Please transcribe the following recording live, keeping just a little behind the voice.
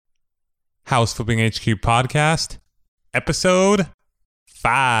House Flipping HQ podcast, episode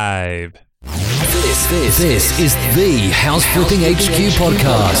 5. This is the House Flipping HQ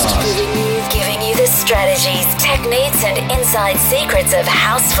podcast. Giving you the strategies, techniques, and inside secrets of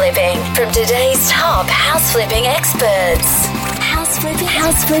house flipping from today's top house flipping experts.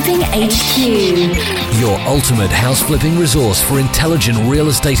 House Flipping HQ. Your ultimate house flipping resource for intelligent real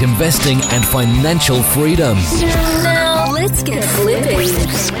estate investing and financial freedom. Now let's get flipping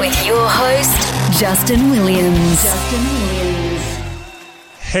with your host, Justin Williams.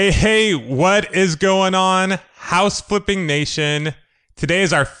 Hey, what is going on, House Flipping Nation? Today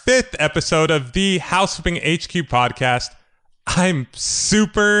is our 5th episode of the House Flipping HQ podcast. I'm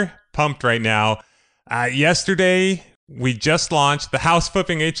super pumped right now. Yesterday, we just launched the House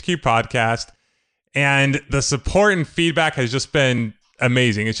Flipping HQ podcast, and the support and feedback has just been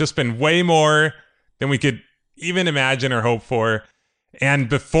amazing. It's just been way more than we could even imagine or hope for. And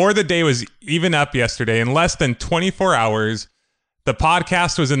before the day was even up yesterday, in less than 24 hours, the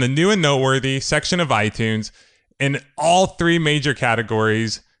podcast was in the new and noteworthy section of iTunes in all 3 major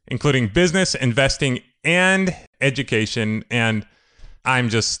categories, including business, investing, and education. And I'm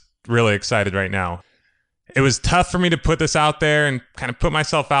just really excited right now. It was tough for me to put this out there and kind of put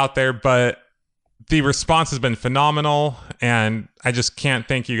myself out there, but the response has been phenomenal, and I just can't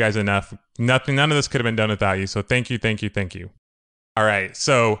thank you guys enough. None of this could have been done without you. So thank you. All right.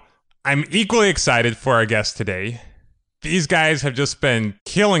 So I'm equally excited for our guest today. These guys have just been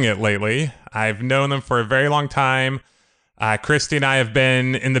killing it lately. I've known them for a very long time. Christy and I have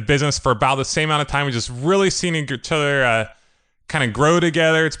been in the business for about the same amount of time. We've just really seen each other kind of grow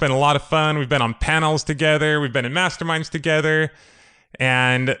together. It's been a lot of fun. We've been on panels together. We've been in masterminds together.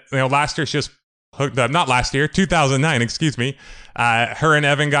 And last year she just hooked up. Not last year, 2009, excuse me. Her and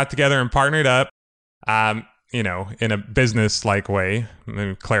Evan got together and partnered up, in a business-like way. Let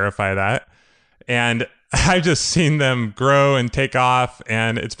me clarify that. And I've just seen them grow and take off,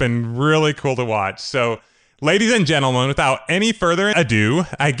 and it's been really cool to watch. So, ladies and gentlemen, without any further ado,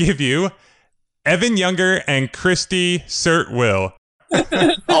 I give you Evan Younger and Christy Sirtwill.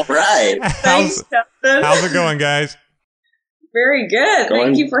 All right. Thanks, Justin. How's it going, guys? Very good.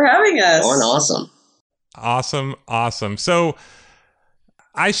 Thank you for having us. Going awesome. Awesome. So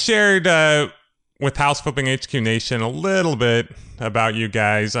I shared with House Flipping HQ Nation a little bit about you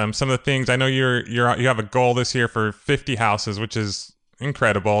guys. Some of the things I know you have a goal this year for 50 houses, which is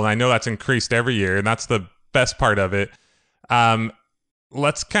incredible, and I know that's increased every year, and that's the best part of it.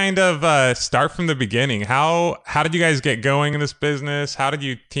 Let's kind of start from the beginning. How did you guys get going in this business? How did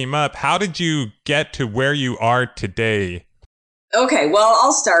you team up? How did you get to where you are today? Okay, well,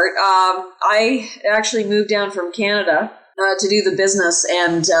 I'll start. I actually moved down from Canada to do the business,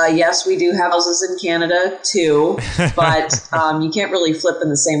 and yes, we do have houses in Canada too, but you can't really flip in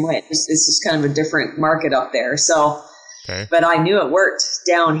the same way. It's just kind of a different market up there. So. Okay. But I knew it worked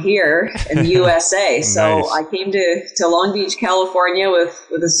down here in the USA. So nice. I came to Long Beach, California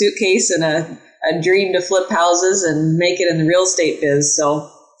with a suitcase and a dream to flip houses and make it in the real estate biz. So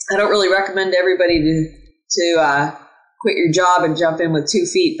I don't really recommend everybody to quit your job and jump in with 2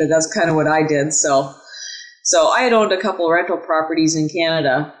 feet, but that's kind of what I did. So I had owned a couple of rental properties in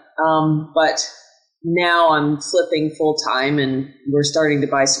Canada, but now I'm flipping full time, and we're starting to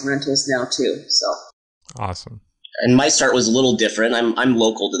buy some rentals now too. So awesome. And my start was a little different. I'm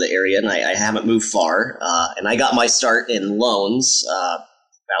local to the area, and I haven't moved far. And I got my start in loans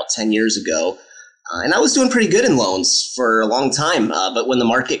about 10 years ago. And I was doing pretty good in loans for a long time. But when the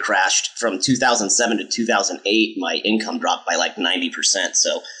market crashed from 2007 to 2008, my income dropped by like 90%.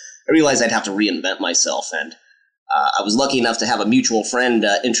 So I realized I'd have to reinvent myself. And I was lucky enough to have a mutual friend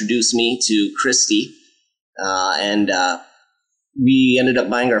introduce me to Christy. And we ended up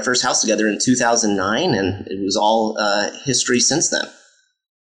buying our first house together in 2009, and it was all history since then.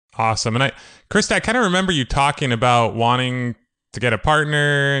 Awesome. And Christy, I kind of remember you talking about wanting to get a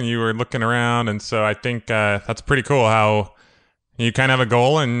partner, and you were looking around. And so I think that's pretty cool how you kind of have a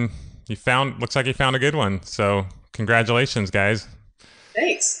goal, and looks like you found a good one. So congratulations, guys.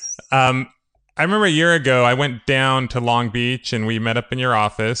 Thanks. I remember a year ago, I went down to Long Beach, and we met up in your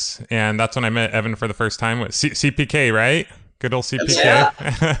office, and that's when I met Evan for the first time with CPK, right? Good old CPK. Yeah.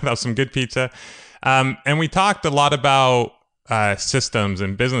 That was some good pizza. And we talked a lot about systems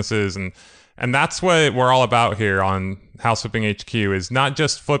and businesses, and that's what we're all about here on House Flipping HQ, is not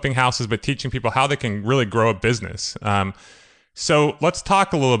just flipping houses, but teaching people how they can really grow a business. So let's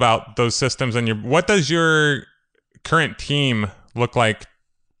talk a little about those systems and what does your current team look like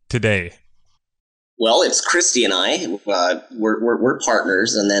today? Well, it's Christy and I. We're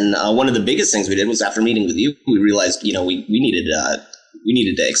partners, and then one of the biggest things we did was after meeting with you, we realized we needed we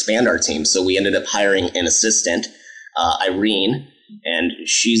needed to expand our team. So we ended up hiring an assistant, Irene, and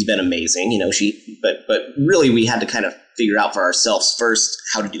she's been amazing. But really we had to kind of figure out for ourselves first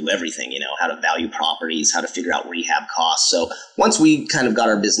how to do everything, how to value properties, how to figure out rehab costs. So once we kind of got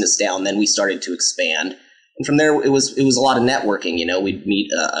our business down, then we started to expand. And from there, it was a lot of networking. We'd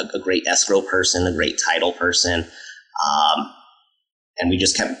meet a great escrow person, a great title person, and we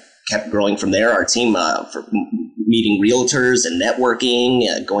just kept growing from there. Our team, for meeting realtors and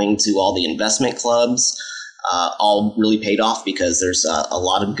networking, going to all the investment clubs, all really paid off because there's a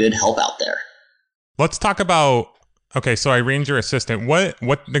lot of good help out there. Let's talk about, okay, so Irene's your assistant.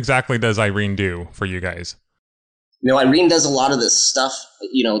 What exactly does Irene do for you guys? Irene does a lot of this stuff,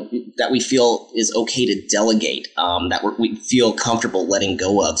 that we feel is okay to delegate, that we feel comfortable letting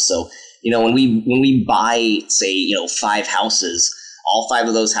go of. So, when we buy, say, 5 houses, all 5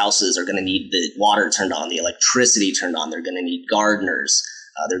 of those houses are going to need the water turned on, the electricity turned on. They're going to need gardeners.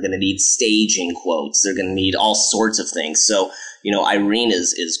 They're going to need staging quotes. They're going to need all sorts of things. So, Irene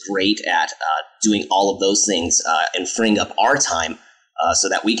is great at doing all of those things and freeing up our time so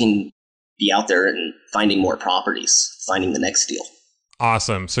that we can be out there and finding more properties, finding the next deal.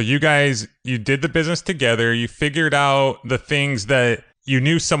 Awesome. So you guys, you did the business together. You figured out the things that you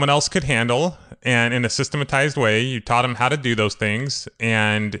knew someone else could handle, and in a systematized way, you taught them how to do those things,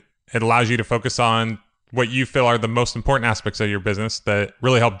 and it allows you to focus on what you feel are the most important aspects of your business that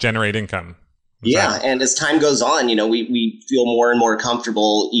really help generate income. And as time goes on, we feel more and more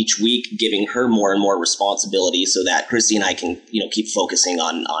comfortable each week giving her more and more responsibility so that Christy and I can, keep focusing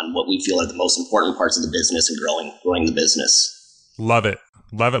on what we feel are the most important parts of the business and growing the business. Love it.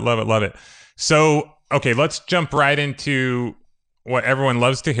 Love it, love it, love it. So, okay, let's jump right into what everyone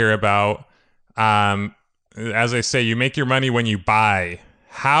loves to hear about. As I say, you make your money when you buy.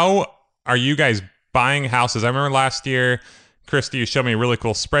 How are you guys buying houses? I remember last year, Christy, you showed me a really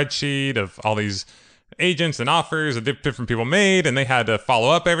cool spreadsheet of all these agents and offers that different people made, and they had to follow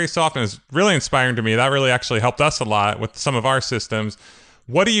up every so often. It was really inspiring to me. That really actually helped us a lot with some of our systems.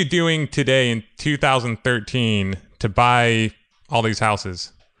 What are you doing today in 2013 to buy all these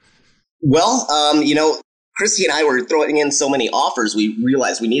houses? Well, Christy and I were throwing in so many offers, we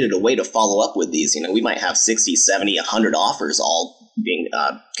realized we needed a way to follow up with these. We might have 60, 70, 100 offers all being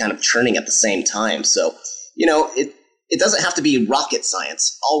kind of churning at the same time. So, it doesn't have to be rocket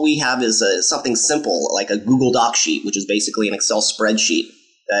science. All we have is something simple like a Google Doc sheet, which is basically an Excel spreadsheet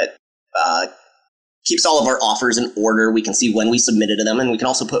that keeps all of our offers in order. We can see when we submitted to them, and we can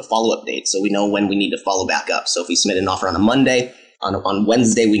also put follow-up dates so we know when we need to follow back up. So if we submit an offer on a Monday, on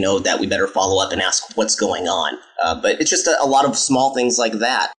Wednesday, we know that we better follow up and ask what's going on. But it's just a lot of small things like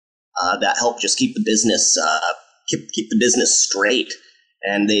that that help just keep the business keep the business straight.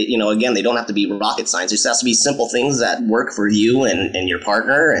 And they, again, they don't have to be rocket science. It just has to be simple things that work for you and your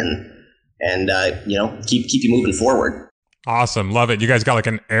partner, and keep you moving forward. Awesome. Love it. You guys got like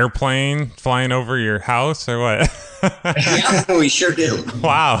an airplane flying over your house or what? Yeah, we sure do.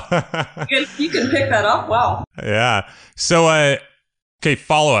 Wow. You can pick that up. Wow. Yeah. So, okay,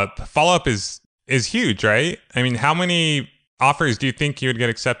 follow-up. Follow-up is huge, right? I mean, how many offers do you think you would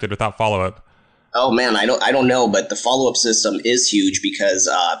get accepted without follow-up? Oh man, I don't know, but the follow-up system is huge because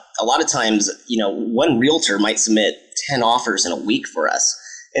a lot of times, one realtor might submit 10 offers in a week for us.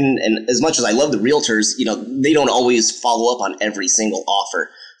 And as much as I love the realtors, they don't always follow up on every single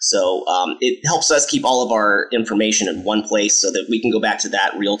offer. So it helps us keep all of our information in one place so that we can go back to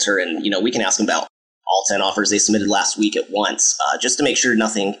that realtor and, we can ask them about all 10 offers they submitted last week at once, just to make sure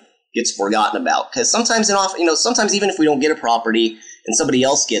nothing gets forgotten about. Because sometimes sometimes even if we don't get a property and somebody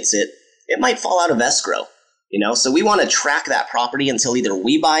else gets it, it might fall out of escrow, so we want to track that property until either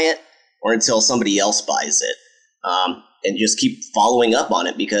we buy it or until somebody else buys it, and just keep following up on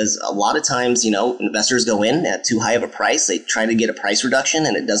it because a lot of times, investors go in at too high of a price. They try to get a price reduction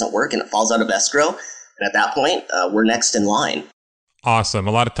and it doesn't work and it falls out of escrow. And at that point, we're next in line. Awesome.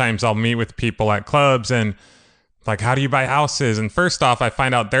 A lot of times I'll meet with people at clubs and like, how do you buy houses? And first off, I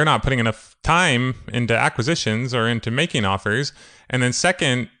find out they're not putting enough time into acquisitions or into making offers. And then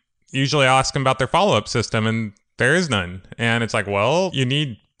second, usually I'll ask them about their follow-up system and there is none. And it's like, well, you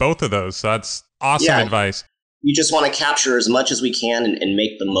need both of those. So that's awesome advice. We just want to capture as much as we can and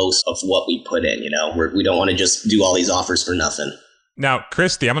make the most of what we put in. We don't want to just do all these offers for nothing. Now,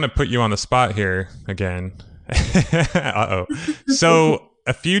 Christy, I'm going to put you on the spot here again. Uh-oh. So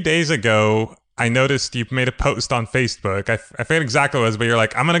a few days ago, I noticed you made a post on Facebook. I forget exactly what it was, but you're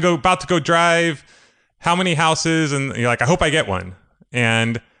like, I'm about to go drive how many houses? And you're like, I hope I get one.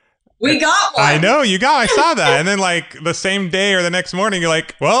 And we got one. I know I saw that. And then like the same day or the next morning, you're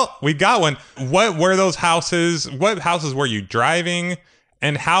like, well, we got one. What were those houses? What houses were you driving?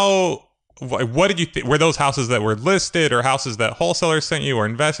 And what did you think? Were those houses that were listed, or houses that wholesalers sent you,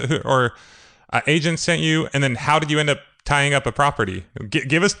 or agents sent you? And then how did you end up tying up a property?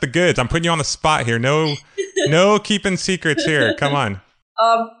 Give us the goods. I'm putting you on the spot here. No keeping secrets here. Come on.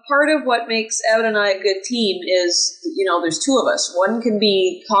 Part of what makes Evan and I a good team is, there's two of us. One can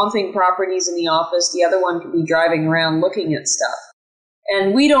be comping properties in the office. The other one can be driving around looking at stuff.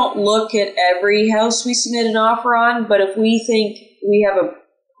 And we don't look at every house we submit an offer on, but if we think we have a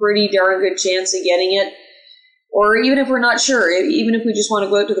pretty darn good chance of getting it, or even if we're not sure, even if we just want to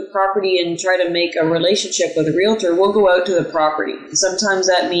go out to the property and try to make a relationship with a realtor, we'll go out to the property. Sometimes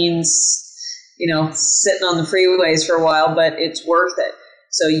that means, sitting on the freeways for a while, but it's worth it.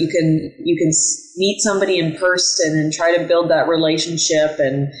 So you can meet somebody in person and try to build that relationship.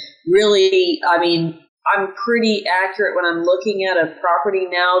 And really, I'm pretty accurate when I'm looking at a property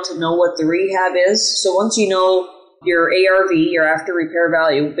now to know what the rehab is. So once you know your ARV, your after repair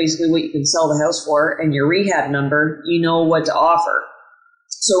value, basically what you can sell the house for, and your rehab number, you know what to offer.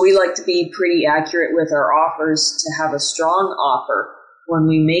 So we like to be pretty accurate with our offers to have a strong offer when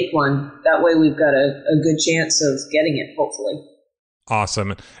we make one. That way we've got a good chance of getting it, hopefully.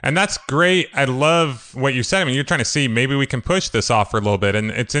 Awesome. And that's great. I love what you said. You're trying to see maybe we can push this offer a little bit.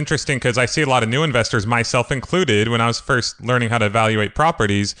 And it's interesting because I see a lot of new investors, myself included, when I was first learning how to evaluate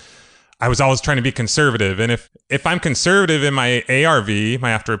properties, I was always trying to be conservative. And if I'm conservative in my ARV,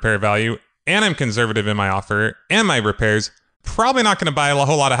 my after repair value, and I'm conservative in my offer and my repairs, probably not going to buy a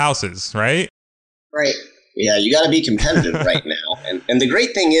whole lot of houses, right? Right. Yeah, you got to be competitive right now. And the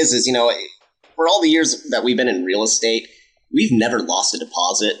great thing is, for all the years that we've been in real estate, we've never lost a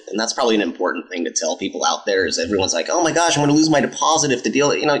deposit. And that's probably an important thing to tell people out there is everyone's like, oh my gosh, I'm going to lose my deposit if the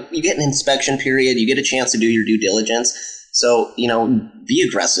deal, you get an inspection period, you get a chance to do your due diligence. So, be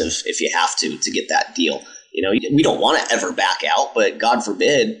aggressive if you have to get that deal. We don't want to ever back out, but God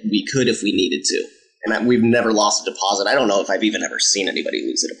forbid we could if we needed to. And we've never lost a deposit. I don't know if I've even ever seen anybody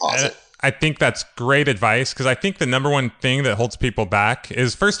lose a deposit. I think that's great advice because I think the number one thing that holds people back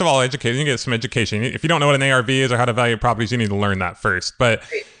is, first of all, education. You get some education. If you don't know what an ARV is or how to value properties, you need to learn that first.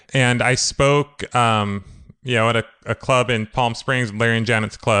 And I spoke, at a club in Palm Springs, Larry and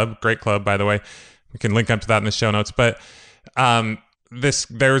Janet's club. Great club, by the way. We can link up to that in the show notes. But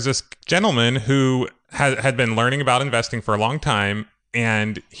there was this gentleman who had been learning about investing for a long time,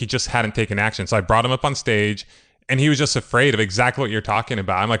 and he just hadn't taken action. So I brought him up on stage. And he was just afraid of exactly what you're talking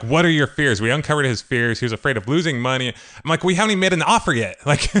about. I'm like, what are your fears? We uncovered his fears. He was afraid of losing money. I'm like, we haven't even made an offer yet.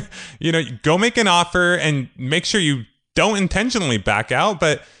 Like, go make an offer and make sure you don't intentionally back out.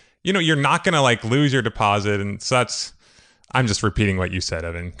 But, you're not going to lose your deposit. And so I'm just repeating what you said,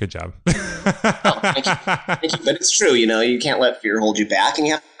 Evan. Good job. Thank you. But it's true. You can't let fear hold you back, and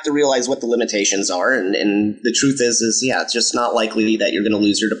you have to realize what the limitations are. And the truth is, it's just not likely that you're going to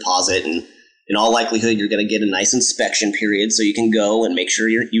lose your deposit. And in all likelihood, you're going to get a nice inspection period so you can go and make sure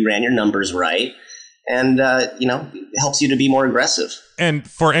you ran your numbers right. And, it helps you to be more aggressive. And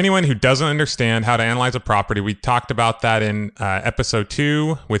for anyone who doesn't understand how to analyze a property, we talked about that in episode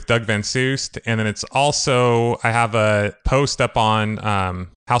 2 with Doug Van Soest. And then it's also, I have a post up on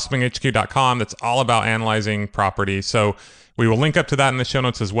houseflippinghq.com that's all about analyzing property. So we will link up to that in the show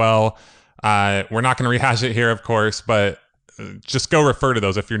notes as well. We're not going to rehash it here, of course, but just go refer to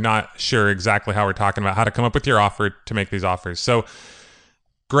those if you're not sure exactly how we're talking about how to come up with your offer to make these offers. So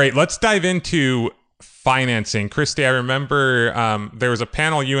great. Let's dive into financing. Christy, I remember there was a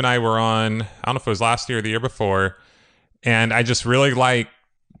panel you and I were on, I don't know if it was last year or the year before, and I just really like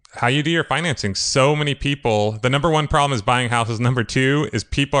how you do your financing. So many people, the number one problem is buying houses. Number 2 is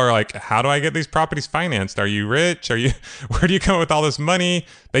people are like, how do I get these properties financed? Are you rich? Where do you come up with all this money?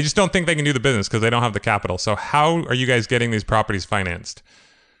 They just don't think they can do the business because they don't have the capital. So how are you guys getting these properties financed?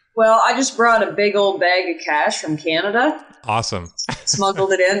 Well, I just brought a big old bag of cash from Canada. Awesome.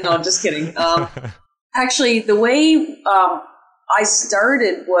 Smuggled it in. No, I'm just kidding. Actually, the way I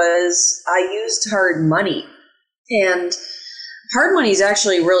started was I used hard money. And hard money is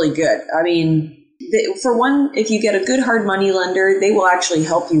actually really good. For one, if you get a good hard money lender, they will actually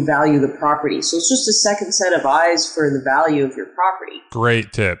help you value the property. So it's just a second set of eyes for the value of your property.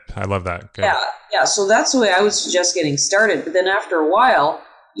 Great tip. I love that. Good. Yeah. So that's the way I would suggest getting started. But then after a while,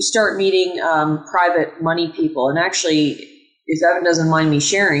 you start meeting private money people. And actually, if Evan doesn't mind me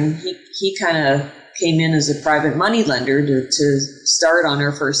sharing, he kind of came in as a private money lender to start on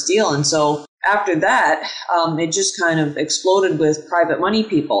our first deal. And so after that, it just kind of exploded with private money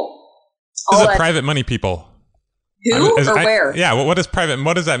people. What is private money people? Who or where? Yeah, what is private?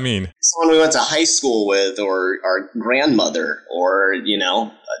 What does that mean? Someone we went to high school with, or our grandmother, or a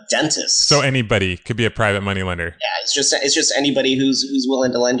dentist. So anybody could be a private money lender. Yeah, it's just anybody who's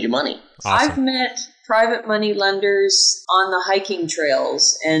willing to lend you money. Awesome. I've met private money lenders on the hiking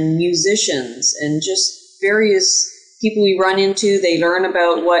trails and musicians and just various people we run into. They learn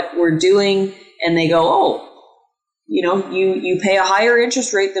about what we're doing and they go, oh, you pay a higher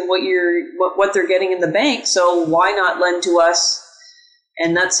interest rate than what they're getting in the bank, so why not lend to us?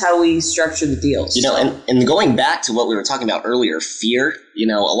 And that's how we structure the deals. And going back to what we were talking about earlier, fear.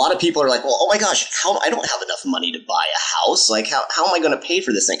 A lot of people are like, well, oh my gosh, I don't have enough money to buy a house. Like, how am I going to pay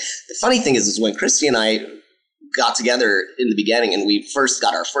for this thing? The funny thing is when Christy and I got together in the beginning and we first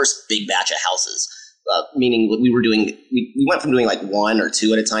got our first big batch of houses, meaning we went from doing like 1 or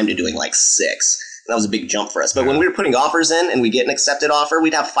 2 at a time to doing like 6. That was a big jump for us. But when we were putting offers in and we get an accepted offer,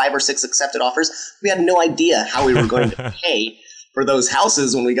 we'd have 5 or 6 accepted offers. We had no idea how we were going to pay for those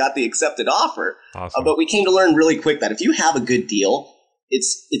houses when we got the accepted offer. Awesome. But we came to learn really quick that if you have a good deal,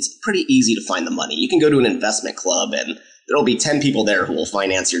 it's pretty easy to find the money. You can go to an investment club and there'll be 10 people there who will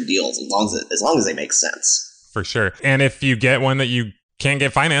finance your deals as long as they make sense. For sure. And if you get one that you can't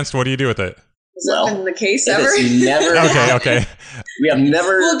get financed, what do you do with it? Has that been the case ever? Never Okay. We have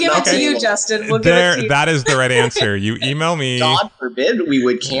never. We'll give it to you, Justin. We'll give it to you. That is the right answer. You email me. God forbid we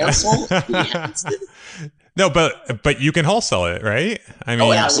would cancel. No, but you can wholesale it, right? I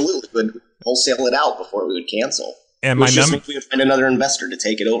mean, absolutely. We would wholesale it out before we would cancel. And which just means we would find another investor to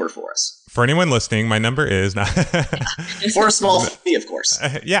take it over for us. For anyone listening, my number is for a small fee, of course.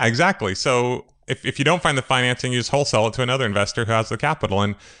 Yeah, exactly. So if you don't find the financing, you just wholesale it to another investor who has the capital.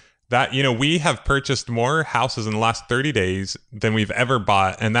 And that, we have purchased more houses in the last 30 days than we've ever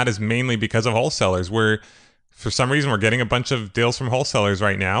bought. And that is mainly because of wholesalers. For some reason, we're getting a bunch of deals from wholesalers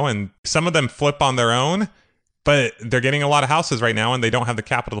right now. And some of them flip on their own, but they're getting a lot of houses right now and they don't have the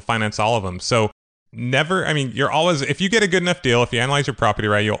capital to finance all of them. So you're always, if you get a good enough deal, if you analyze your property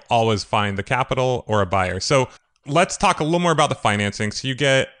right, you'll always find the capital or a buyer. So let's talk a little more about the financing. So you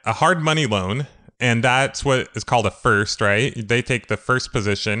get a hard money loan, and that's what is called a first, right? They take the first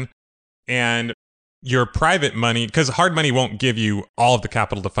position. And your private money, because hard money won't give you all of the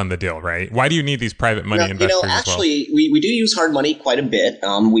capital to fund the deal, right? Why do you need these private money investors actually, as well? we do use hard money quite a bit.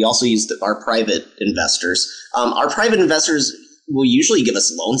 We also use our private investors. Our private investors will usually give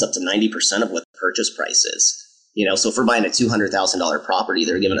us loans up to 90% of what the purchase price is. So if we're buying a $200,000 property,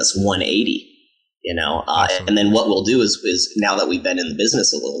 they're giving us $180,000. Awesome. And then what we'll do is now that we've been in the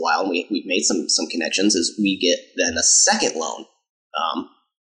business a little while and we've made some connections, is we get then a second loan.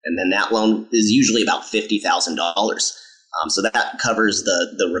 And then that loan is usually about $50,000. So that covers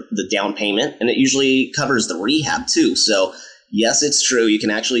the down payment, and it usually covers the rehab too. So yes, it's true. You can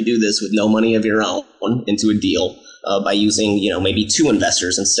actually do this with no money of your own into a deal by using maybe 2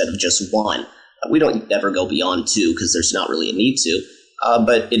 investors instead of just 1. We don't ever go beyond 2 because there's not really a need to.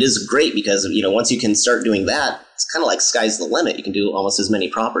 But it is great because once you can start doing that, it's kind of like sky's the limit. You can do almost as many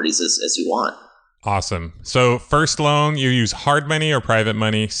properties as you want. Awesome. So first loan, you use hard money or private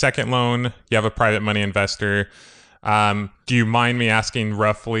money. Second loan, you have a private money investor. Do you mind me asking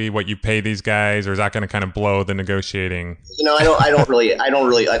roughly what you pay these guys, or is that going to kind of blow the negotiating? I don't really.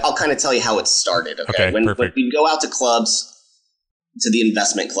 I'll kind of tell you how it started. Okay. When we go out to clubs, to the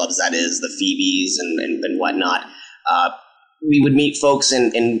investment clubs, that is the Phoebes and whatnot, we would meet folks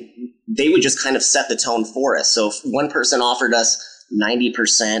and they would just kind of set the tone for us. So if one person offered us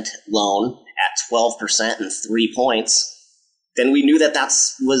 90% loan at 12% and 3 points, then we knew that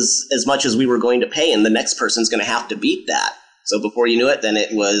was as much as we were going to pay, and the next person's going to have to beat that. So before you knew it, then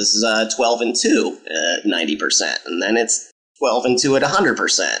it was 12 and 2 at 90%, and then it's 12 and 2 at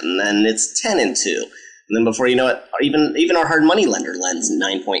 100%, and then it's 10 and 2. And then before you know it, even our hard money lender lends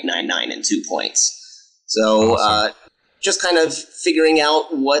 9.99 and 2 points. So awesome. Just kind of figuring out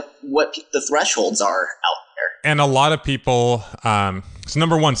what the thresholds are out there. And a lot of people, so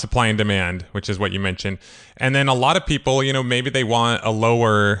number one, supply and demand, which is what you mentioned. And then a lot of people, maybe they want a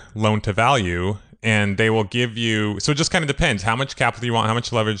lower loan to value, and they will give you, so it just kind of depends. How much capital do you want? How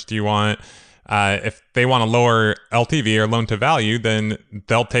much leverage do you want? If they want a lower LTV or loan to value, then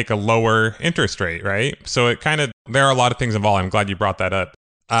they'll take a lower interest rate, right? So there are a lot of things involved. I'm glad you brought that up.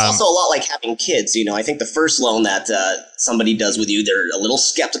 It's also a lot like having kids. I think the first loan that somebody does with you, they're a little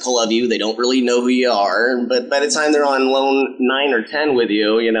skeptical of you. They don't really know who you are. But by the time they're on loan 9 or 10 with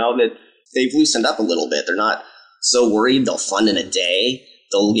you, that they've loosened up a little bit. They're not so worried. They'll fund in a day.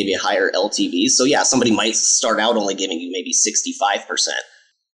 They'll give you higher LTVs. So yeah, somebody might start out only giving you maybe 65%.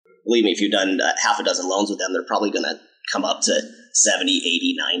 Believe me, if you've done half a dozen loans with them, they're probably going to come up to 70,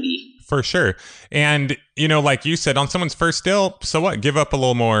 80, 90. For sure. And, like you said, on someone's first deal, so what? Give up a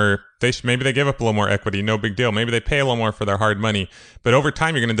little more. Maybe they give up a little more equity. No big deal. Maybe they pay a little more for their hard money. But over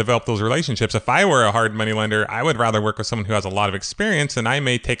time, you're going to develop those relationships. If I were a hard money lender, I would rather work with someone who has a lot of experience, and I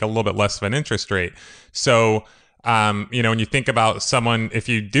may take a little bit less of an interest rate. So, when you think about someone, if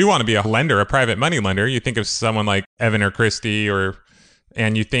you do want to be a lender, a private money lender, you think of someone like Evan or Christy,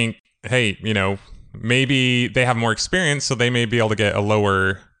 and you think, hey, maybe they have more experience, so they may be able to get a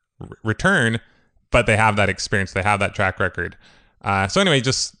lower return, but they have that experience, they have that track record. So anyway,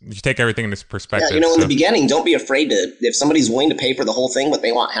 just you take everything into perspective. Yeah, in the beginning, don't be afraid to, if somebody's willing to pay for the whole thing, but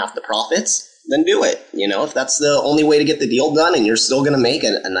they want half the profits, then do it. If that's the only way to get the deal done and you're still going to make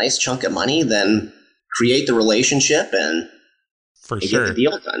a nice chunk of money, then create the relationship and get the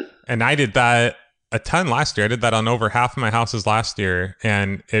deal done. And I did that a ton last year. I did that on over half of my houses last year,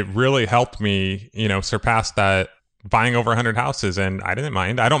 and it really helped me, surpass that, buying over 100 houses, and I didn't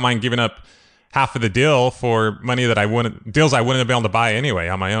mind. I don't mind giving up half of the deal for money that deals I wouldn't have been able to buy anyway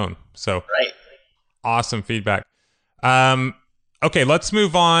on my own. So right. Awesome feedback. Okay, let's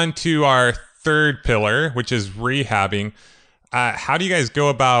move on to our third pillar, which is rehabbing. How do you guys go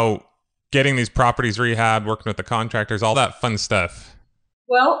about getting these properties rehabbed, working with the contractors, all that fun stuff?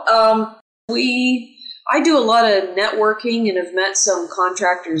 Well, I do a lot of networking and have met some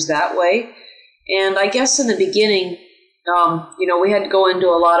contractors that way. And I guess in the beginning, we had to go into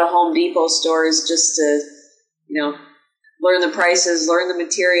a lot of Home Depot stores just to, learn the prices, learn the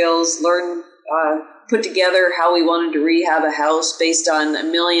materials, put together how we wanted to rehab a house based on a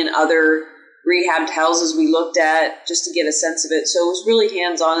million other rehabbed houses we looked at, just to get a sense of it. So it was really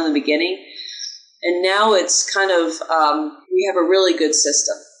hands-on in the beginning. And now it's kind of, we have a really good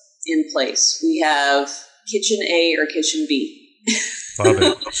system in place. We have kitchen A or kitchen B. Love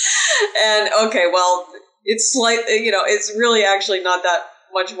it. And okay, well, it's it's really actually not that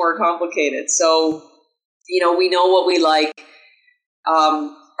much more complicated. So, we know what we like.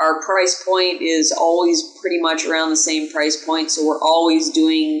 Our price point is always pretty much around the same price point. So we're always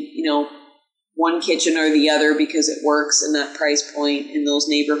doing, one kitchen or the other because it works in that price point in those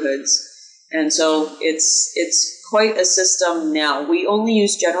neighborhoods. And so it's quite a system now. We only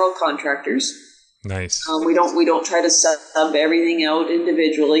use general contractors. Nice. We don't try to sub everything out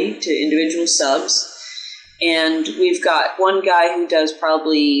individually to individual subs. And we've got one guy who does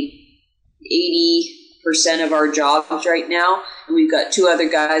probably 80% of our jobs right now, and we've got two other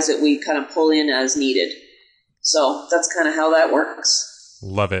guys that we kind of pull in as needed. So that's kind of how that works.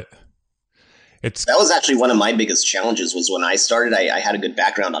 Love it. That was actually one of my biggest challenges. Was when I started, I had a good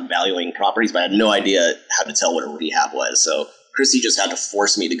background on valuing properties, but I had no idea how to tell what a rehab was. So Chrissy just had to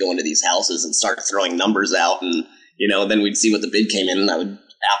force me to go into these houses and start throwing numbers out, and then we'd see what the bid came in, and I would,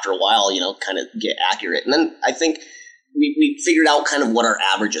 after a while, kind of get accurate. And then I think we figured out kind of what our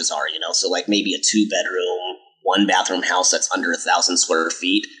averages are, so like maybe a 2-bedroom, 1-bathroom house that's under 1,000 square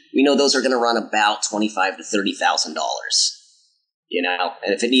feet. We know those are going to run about $25,000 to $30,000.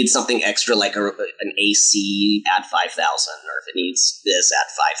 And if it needs something extra like an AC, add 5,000, or if it needs this,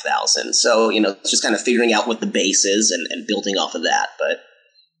 add 5,000. So, it's just kind of figuring out what the base is and building off of that. But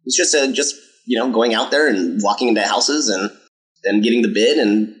it's just going out there and walking into houses and then getting the bid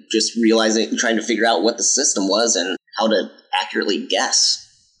and just trying to figure out what the system was and how to accurately guess.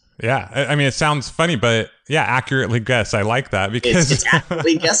 Yeah. I mean, it sounds funny, but yeah, accurately guess. I like that because it's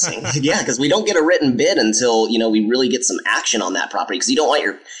accurately guessing. Yeah. Because we don't get a written bid until, we really get some action on that property. Because you don't want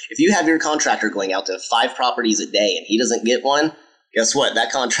if you have your contractor going out to 5 properties a day and he doesn't get one, guess what?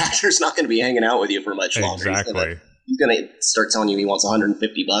 That contractor's not going to be hanging out with you for much longer. Exactly. He's going to start telling you he wants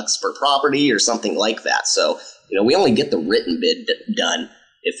 $150 per property or something like that. So, we only get the written bid done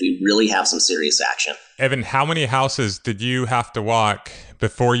if we really have some serious action. Evan, how many houses did you have to walk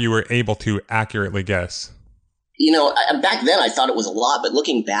before you were able to accurately guess? Back then I thought it was a lot, but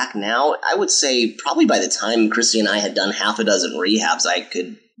looking back now, I would say probably by the time Christy and I had done half a dozen rehabs, I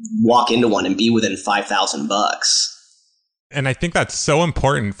could walk into one and be within $5,000. And I think that's so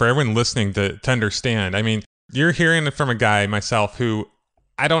important for everyone listening to understand. I mean, you're hearing it from a guy, myself, who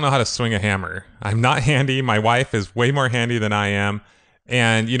I don't know how to swing a hammer. I'm not handy. My wife is way more handy than I am.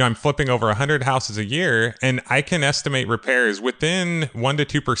 And, I'm flipping over 100 houses a year, and I can estimate repairs within 1%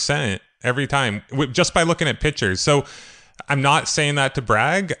 to 2% every time just by looking at pictures. So I'm not saying that to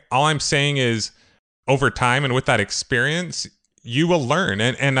brag. All I'm saying is over time and with that experience, you will learn.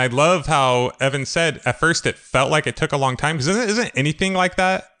 And I love how Evan said at first it felt like it took a long time, because isn't anything like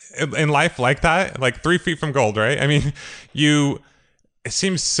that in life like that? Like 3 feet from gold, right? I mean, it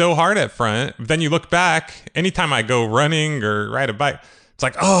seems so hard at front. But then you look back, anytime I go running or ride a bike, it's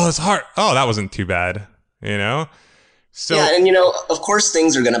like, oh, it's hard. Oh, that wasn't too bad, So, yeah, and of course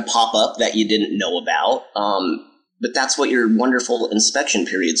things are going to pop up that you didn't know about. But that's what your wonderful inspection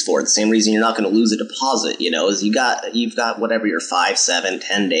period's for. The same reason you're not going to lose a deposit, is you've got whatever your 5, 7,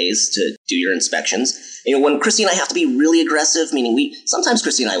 10 days to do your inspections. When Christy and I have to be really aggressive, meaning sometimes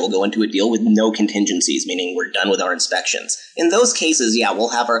Christy and I will go into a deal with no contingencies, meaning we're done with our inspections. In those cases, yeah, we'll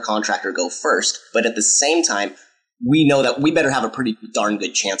have our contractor go first, but at the same time, we know that we better have a pretty darn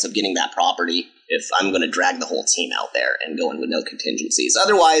good chance of getting that property if I'm going to drag the whole team out there and go in with no contingencies.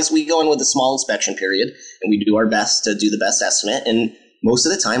 Otherwise, we go in with a small inspection period, and we do our best to do the best estimate, and most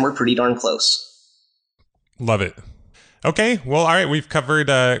of the time, we're pretty darn close. Love it. Okay, well, all right, we've covered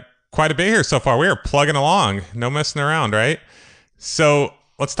quite a bit here so far. We are plugging along, no messing around, right? So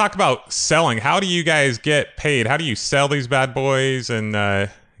let's talk about selling. How do you guys get paid? How do you sell these bad boys and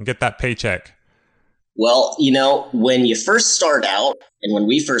get that paycheck? Well, when you first start out, and when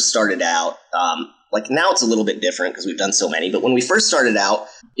we first started out, like now it's a little bit different because we've done so many, but when we first started out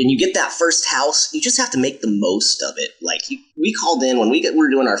and you get that first house, you just have to make the most of it. Like we called in when we were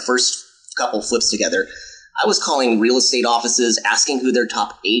doing our first couple flips together, I was calling real estate offices, asking who their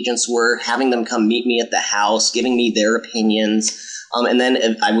top agents were, having them come meet me at the house, giving me their opinions. And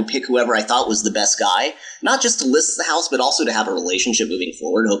then I would pick whoever I thought was the best guy, not just to list the house, but also to have a relationship moving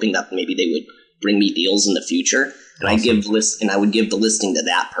forward, hoping that maybe they would bring me deals in the future. And awesome. I would give the listing to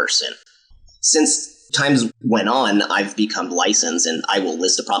that person. Since times went on, I've become licensed and I will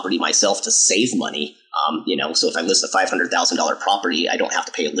list a property myself to save money. So if I list a $500,000 property, I don't have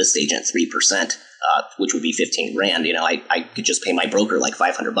to pay a list agent 3%, which would be $15,000. I could just pay my broker like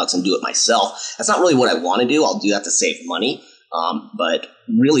 $500 and do it myself. That's not really what I want to do. I'll do that to save money. But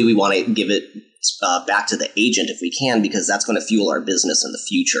really we want to give it back to the agent if we can, because that's going to fuel our business in the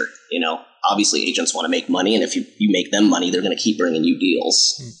future. Obviously agents want to make money, and if you make them money, they're going to keep bringing you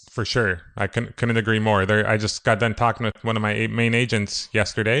deals. For sure. I couldn't agree more. I just got done talking with one of my main agents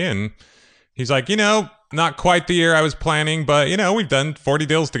yesterday, and he's like, not quite the year I was planning, but we've done 40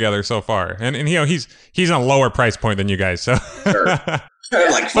 deals together so far. And he's on a lower price point than you guys. So sure.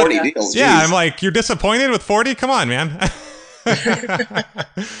 Like 40 deals. Yeah, I'm like, you're disappointed with 40? Come on, man.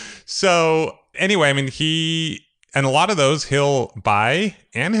 So anyway, I mean, and a lot of those he'll buy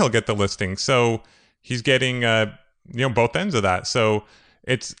and he'll get the listing. So he's getting, both ends of that. So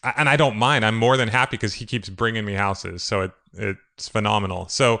and I don't mind. I'm more than happy because he keeps bringing me houses. So it's phenomenal.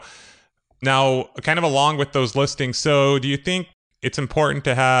 So now kind of along with those listings. So do you think it's important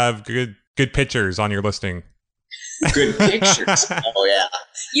to have good pictures on your listing? Good pictures. Oh yeah.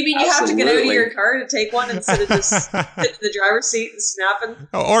 You mean you have to get out of your car to take one instead of just sitting in the driver's seat and snapping?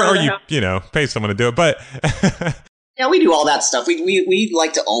 Or you pay someone to do it, but yeah, we do all that stuff. We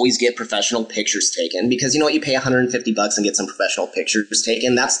like to always get professional pictures taken because you pay $150 and get some professional pictures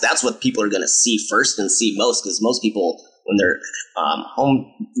taken. That's what people are going to see first and see most, because most people, when they're home,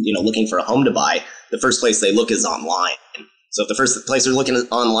 looking for a home to buy, the first place they look is online. So if the first place they're looking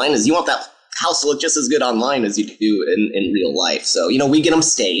at online is, you want that house to look just as good online as you do in real life. So, we get them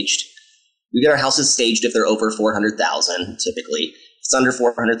staged. We get our houses staged if they're over 400,000, typically. If it's under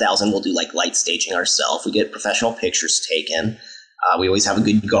 400,000, we'll do like light staging ourselves. We get professional pictures taken. We always have a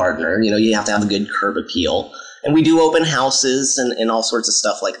good gardener. You have to have a good curb appeal. And we do open houses and all sorts of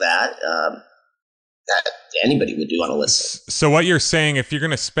stuff like that. That anybody would do on a listing. So what you're saying, if you're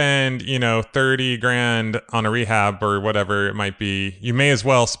going to spend, $30,000 on a rehab or whatever it might be, you may as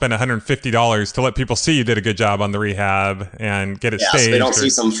well spend $150 to let people see you did a good job on the rehab and get it staged. So they don't see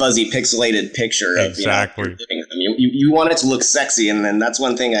some fuzzy pixelated picture of, exactly. You want it to look sexy. And then that's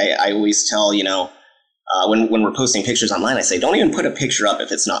one thing I always tell, when we're posting pictures online, I say, don't even put a picture up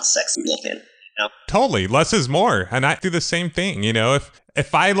if it's not sexy looking. Totally. Less is more. And I do the same thing.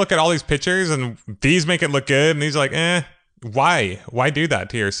 If I look at all these pictures and these make it look good and these are like, why do that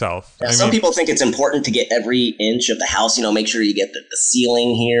to yourself? Yeah, some people think it's important to get every inch of the house, make sure you get the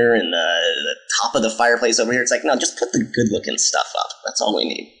ceiling here and the top of the fireplace over here. It's like, no, just put the good looking stuff up. That's all we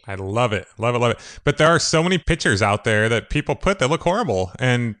need. I love it. Love it. Love it. But there are so many pictures out there that people put that look horrible.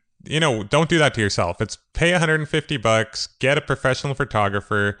 And, don't do that to yourself. It's pay $150, get a professional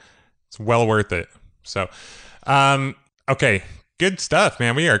photographer. It's well worth it. So, okay. Good stuff,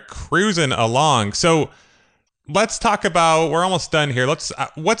 man. We are cruising along. So let's talk about, we're almost done here.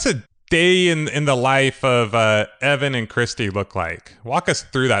 What's a day in the life of Evan and Christy look like? Walk us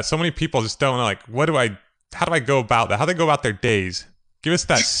through that. So many people just don't know, like, how do I go about that? How do they go about their days? Give us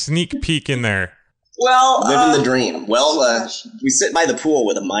that sneak peek in there. Well, living the dream. Well, we sit by the pool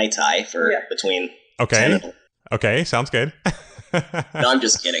with a Mai Tai between 10 and 11. Okay, sounds good. No, I'm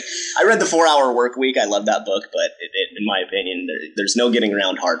just kidding. I read The 4-Hour Work Week. I love that book, but in my opinion, there's no getting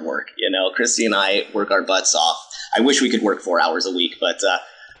around hard work. Christy and I work our butts off. I wish we could work 4 hours a week, but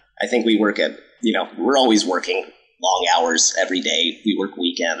I think we work at, we're always working long hours every day. We work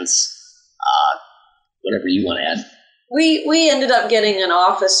weekends. Whatever you want to add. We ended up getting an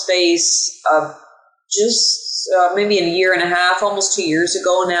office space just maybe a year and a half, almost 2 years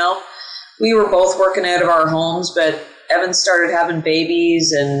ago now. We were both working out of our homes, but Evan started having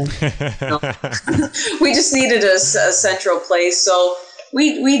babies, and we just needed a central place. So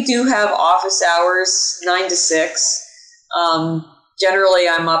we do have office hours, 9 to 6. Generally,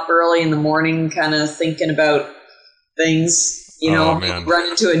 I'm up early in the morning, kind of thinking about things, run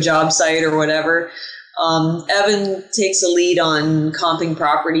into a job site or whatever. Evan takes a lead on comping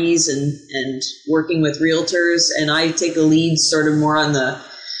properties and working with realtors, and I take a lead sort of more on the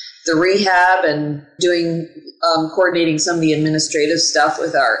rehab and doing coordinating some of the administrative stuff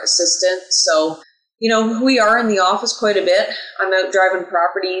with our assistant. So, we are in the office quite a bit. I'm out driving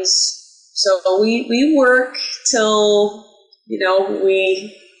properties. So we work till,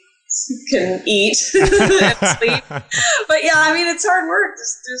 we can eat and sleep. But yeah, I mean, it's hard work.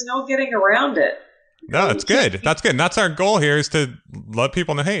 There's no getting around it. No, it's good. That's good. And that's our goal here, is to let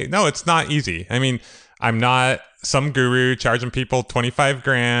people know, hey, no, it's not easy. I mean, I'm not some guru charging people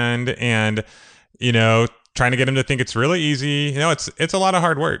 $25,000 and, trying to get them to think it's really easy. It's a lot of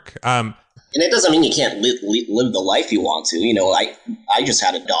hard work. And it doesn't mean you can't live the life you want to. I just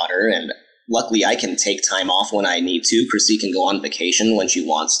had a daughter, and luckily I can take time off when I need to. Chrissy can go on vacation when she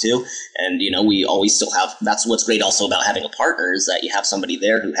wants to. And, we always still have, that's what's great also about having a partner, is that you have somebody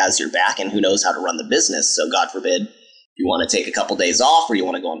there who has your back and who knows how to run the business. So God forbid you want to take a couple days off or you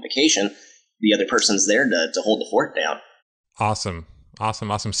want to go on vacation, the other person's there to hold the fort down. Awesome.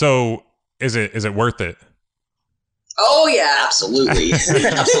 So is it worth it? Oh yeah, absolutely.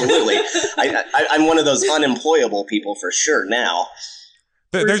 Absolutely. I'm one of those unemployable people for sure now.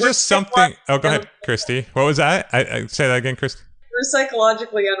 There's just something. Oh, go ahead, Christy. What was that? I say that again, Christy. We're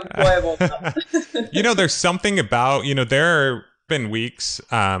psychologically unemployable. There's something about, there have been weeks,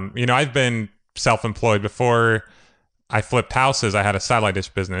 I've been self-employed before I flipped houses. I had a satellite dish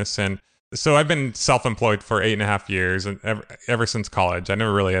business. And so I've been self-employed for 8.5 years, and ever since college. I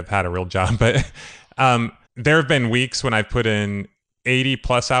never really have had a real job, but there have been weeks when I've put in 80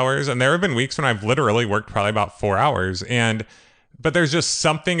 plus hours, and there have been weeks when I've literally worked probably about 4 hours. But there's just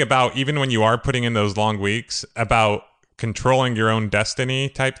something about, even when you are putting in those long weeks, about controlling your own destiny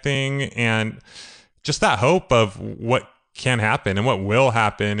type thing, and just that hope of what can happen and what will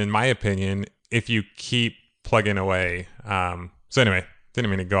happen, in my opinion, if you keep plugging away. So anyway, didn't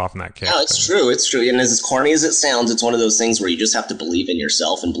mean to go off on that kick. No, it's true. It's true. And as corny as it sounds, it's one of those things where you just have to believe in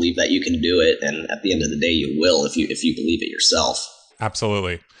yourself and believe that you can do it. And at the end of the day, you will if you believe it yourself.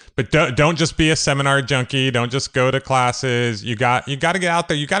 Absolutely. But don't just be a seminar junkie. Don't just go to classes. You got to get out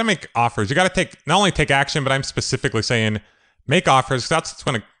there. You got to make offers. You got to not only take action, but I'm specifically saying make offers. That's what's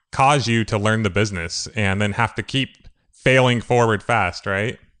going to cause you to learn the business and then have to keep failing forward fast,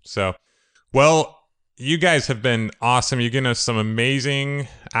 right? So, well, you guys have been awesome. You've given us some amazing,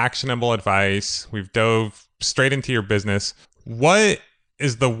 actionable advice. We've dove straight into your business. What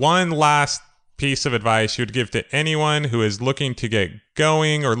is the one last piece of advice you would give to anyone who is looking to get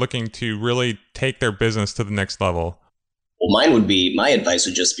going or looking to really take their business to the next level? Well, my advice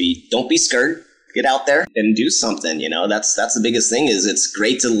would just be, don't be scared. Get out there and do something. That's the biggest thing. Is it's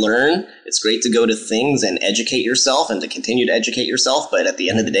great to learn. It's great to go to things and educate yourself and to continue to educate yourself. But at the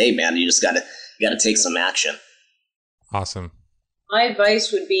end of the day, man, you just got to take some action. Awesome. My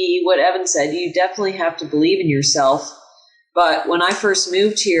advice would be what Evan said. You definitely have to believe in yourself. But when I first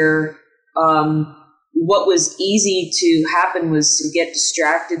moved here, what was easy to happen was to get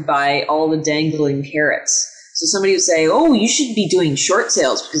distracted by all the dangling carrots. So somebody would say, oh, you should be doing short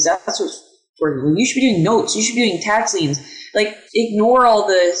sales because that's what's working. You should be doing notes. You should be doing tax liens. Like, ignore all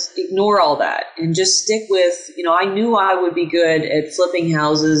that and just stick with, I knew I would be good at flipping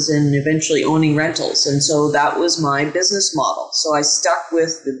houses and eventually owning rentals. And so that was my business model. So I stuck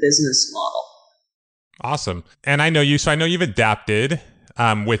with the business model. Awesome. And I know you've adapted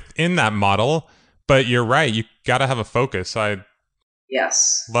within that model, but you're right. You got to have a focus.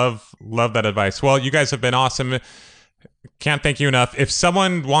 Yes. Love that advice. Well, you guys have been awesome. Can't thank you enough. If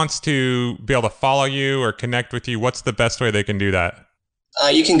someone wants to be able to follow you or connect with you, what's the best way they can do that?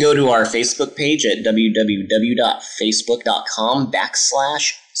 You can go to our Facebook page at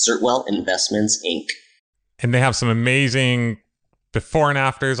www.facebook.com/Certwell Investments Inc. And they have some amazing before and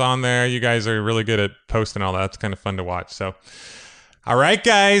afters on there. You guys are really good at posting all that. It's kind of fun to watch. So, all right,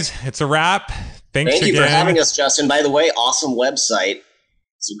 guys, it's a wrap. Thank you for having us, Justin. By the way, awesome website.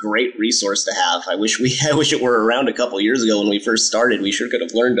 It's a great resource to have. I wish it were around a couple years ago when we first started. We sure could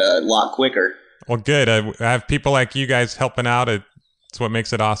have learned a lot quicker. Well, good. I have people like you guys helping out. It's what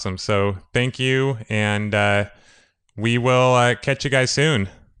makes it awesome. So thank you. And we will catch you guys soon.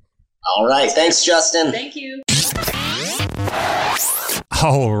 All right. Thanks, Justin. Thank you.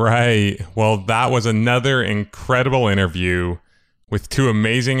 All right. Well, that was another incredible interview with two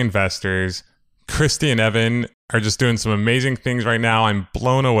amazing investors. Christy and Evan are just doing some amazing things right now. I'm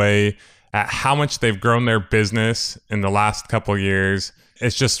blown away at how much they've grown their business in the last couple of years.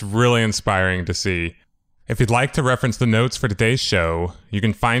 It's just really inspiring to see. If you'd like to reference the notes for today's show, you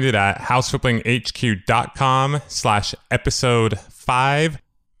can find it at houseflippinghq.com/episode 5,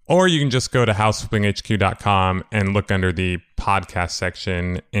 or you can just go to houseflippinghq.com and look under the podcast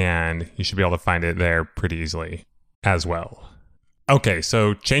section, and you should be able to find it there pretty easily as well. Okay,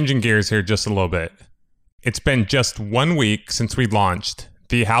 so changing gears here just a little bit. It's been just 1 week since we launched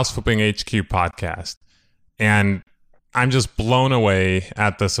the House Flipping HQ podcast, and I'm just blown away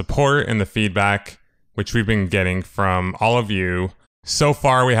at the support and the feedback which we've been getting from all of you. So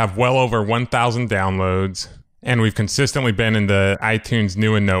far, we have well over 1,000 downloads, and we've consistently been in the iTunes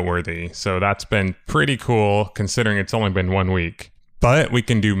New and Noteworthy. So that's been pretty cool considering it's only been 1 week. But we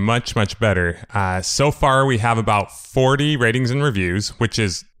can do much, much better. So far, we have about 40 ratings and reviews, which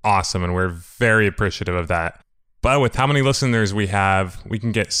is awesome, and we're very appreciative of that. But with how many listeners we have, we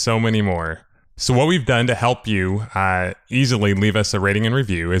can get so many more. So what we've done to help you easily leave us a rating and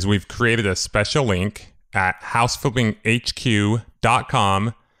review is we've created a special link at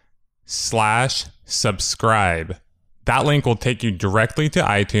houseflippinghq.com/subscribe. That link will take you directly to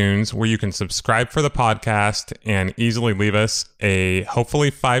iTunes, where you can subscribe for the podcast and easily leave us a hopefully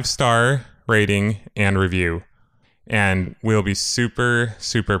 5-star rating and review. And we'll be super,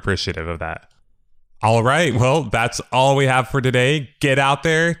 super appreciative of that. All right, well, that's all we have for today. Get out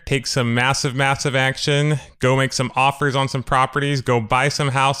there, take some massive, massive action, go make some offers on some properties, go buy some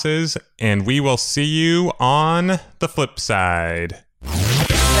houses, and we will see you on the flip side.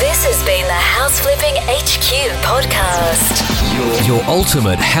 This has been the House Flipping HQ podcast. Your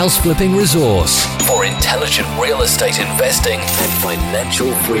ultimate house flipping resource for intelligent real estate investing and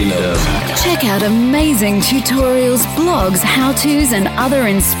financial freedom. Check out amazing tutorials, blogs, how-tos, and other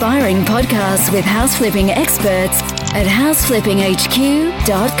inspiring podcasts with house flipping experts at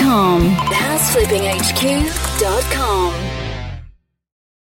houseflippinghq.com. houseflippinghq.com.